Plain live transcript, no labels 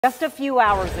Just a few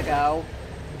hours ago,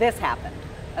 this happened.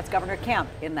 That's Governor Kemp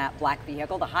in that black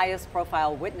vehicle, the highest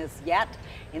profile witness yet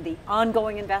in the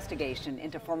ongoing investigation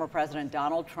into former President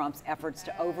Donald Trump's efforts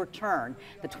to overturn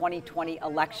the 2020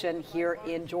 election here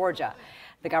in Georgia.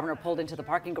 The governor pulled into the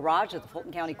parking garage at the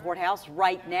Fulton County Courthouse.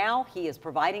 Right now, he is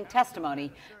providing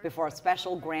testimony before a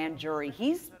special grand jury.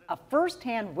 He's a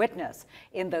first-hand witness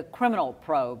in the criminal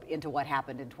probe into what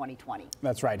happened in 2020.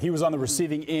 That's right. He was on the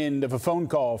receiving end of a phone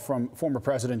call from former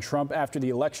President Trump after the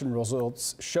election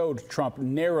results showed Trump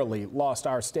narrowly lost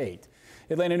our state.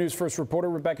 Atlanta News First reporter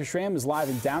Rebecca Schramm is live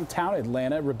in downtown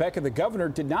Atlanta. Rebecca, the governor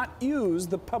did not use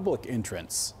the public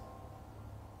entrance.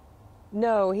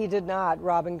 No, he did not.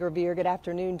 Robin Gervier, good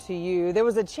afternoon to you. There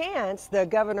was a chance the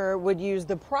governor would use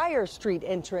the Pryor Street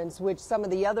entrance, which some of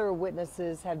the other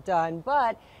witnesses have done,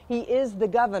 but he is the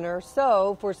governor,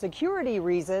 so for security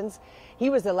reasons, he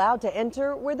was allowed to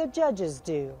enter where the judges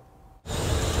do.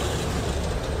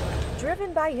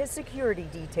 Driven by his security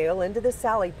detail into the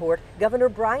Sallyport, Governor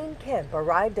Brian Kemp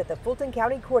arrived at the Fulton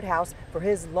County Courthouse for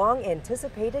his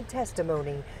long-anticipated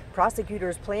testimony.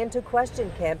 Prosecutors plan to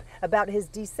question Kemp about his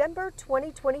December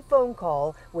 2020 phone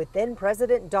call with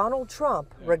then-President Donald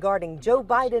Trump regarding Joe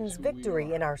Biden's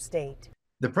victory in our state.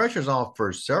 The pressure's off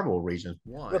for several reasons.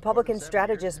 One, Republican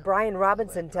strategist Brian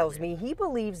Robinson tells me he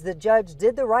believes the judge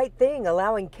did the right thing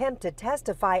allowing Kemp to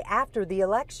testify after the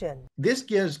election. This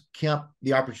gives Kemp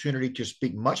the opportunity to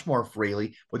speak much more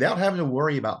freely without having to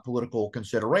worry about political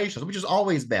considerations, which is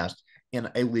always best in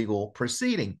a legal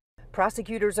proceeding.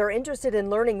 Prosecutors are interested in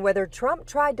learning whether Trump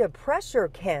tried to pressure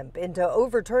Kemp into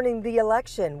overturning the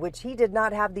election, which he did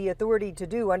not have the authority to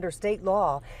do under state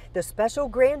law. The special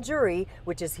grand jury,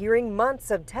 which is hearing months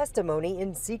of testimony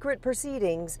in secret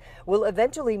proceedings, will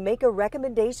eventually make a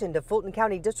recommendation to Fulton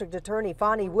County District Attorney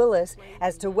Fani Willis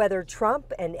as to whether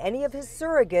Trump and any of his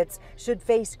surrogates should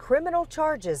face criminal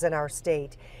charges in our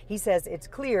state. He says it's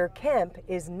clear Kemp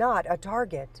is not a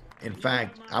target. In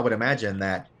fact, I would imagine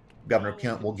that Governor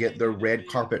Kemp will get the red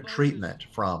carpet treatment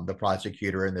from the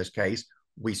prosecutor in this case.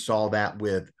 We saw that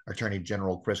with Attorney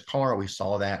General Chris Carr. We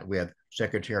saw that with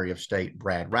Secretary of State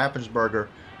Brad Raffensperger.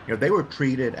 You know, they were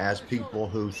treated as people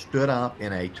who stood up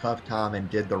in a tough time and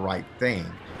did the right thing.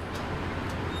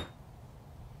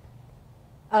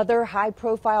 Other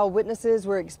high-profile witnesses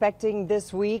we're expecting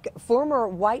this week: former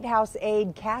White House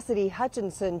aide Cassidy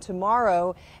Hutchinson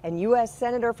tomorrow, and U.S.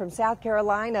 Senator from South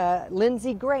Carolina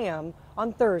Lindsey Graham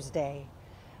on Thursday.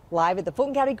 Live at the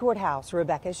Fulton County Courthouse,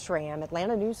 Rebecca Schramm,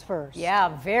 Atlanta News First.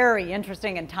 Yeah, very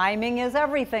interesting, and timing is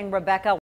everything, Rebecca.